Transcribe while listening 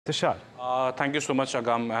Tushar. Thank you so much,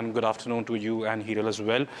 Agam, and good afternoon to you and Hiral as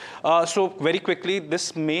well. So very quickly,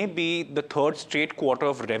 this may be the third straight quarter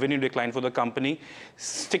of revenue decline for the company,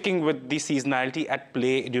 sticking with the seasonality at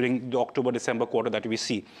play during the October-December quarter that we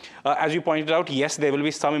see. As you pointed out, yes, there will be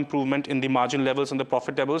some improvement in the margin levels and the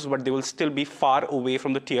profit levels, but they will still be far away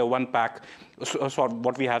from the tier one pack, so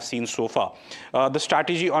what we have seen so far. The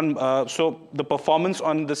strategy on, so the performance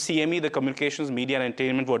on the CME, the communications, media and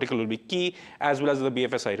entertainment vertical will be key, as well as the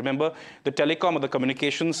BFSI. Remember, the telecom or the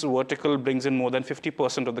communications vertical brings in more than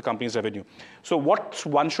 50% of the company's revenue. So what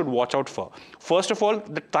one should watch out for? First of all,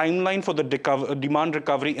 the timeline for the demand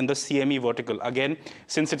recovery in the CME vertical. Again,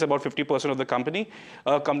 since it's about 50% of the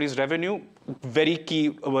company's revenue, very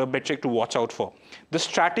key metric to watch out for. The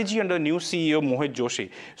strategy under new CEO Mohit Joshi.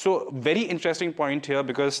 So very interesting point here,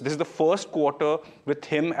 because this is the first quarter with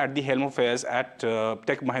him at the helm of affairs at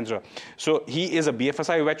Tech Mahindra. So he is a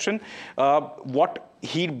BFSI veteran. What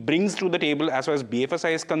he brings to the table as far as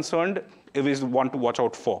BFSI is concerned is one to watch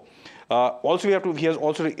out for. Also, he has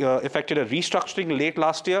also effected a restructuring late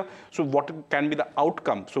last year. So what can be the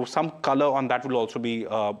outcome? So some color on that will also be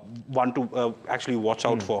one to actually watch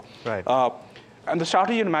out for. Right. And the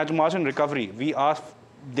strategy and margin recovery,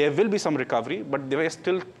 there will be some recovery, but they are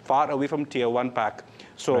still far away from tier one pack.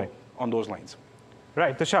 So right. On those lines.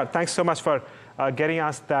 Right, Tushar, thanks so much for getting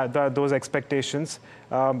us those expectations.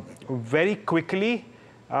 Very quickly,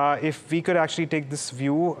 if we could actually take this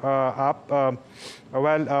view up.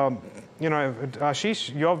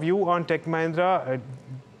 Ashish, your view on Tech Mahindra,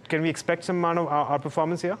 can we expect some amount of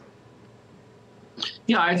outperformance here?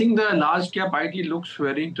 Yeah, I think the large cap IT looks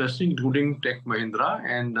very interesting, including Tech Mahindra,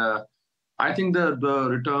 and I think the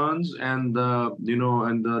returns and the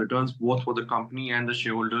returns both for the company and the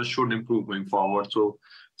shareholders should improve going forward. So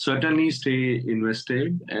certainly stay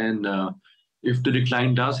invested, and if the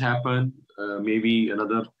decline does happen, maybe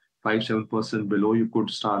another 5-7% below, you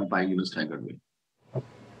could start buying in a staggered way.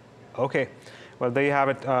 Okay, well there you have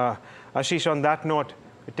it, Ashish. On that note,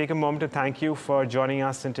 we take a moment to thank you for joining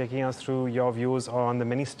us and taking us through your views on the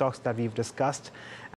many stocks that we've discussed.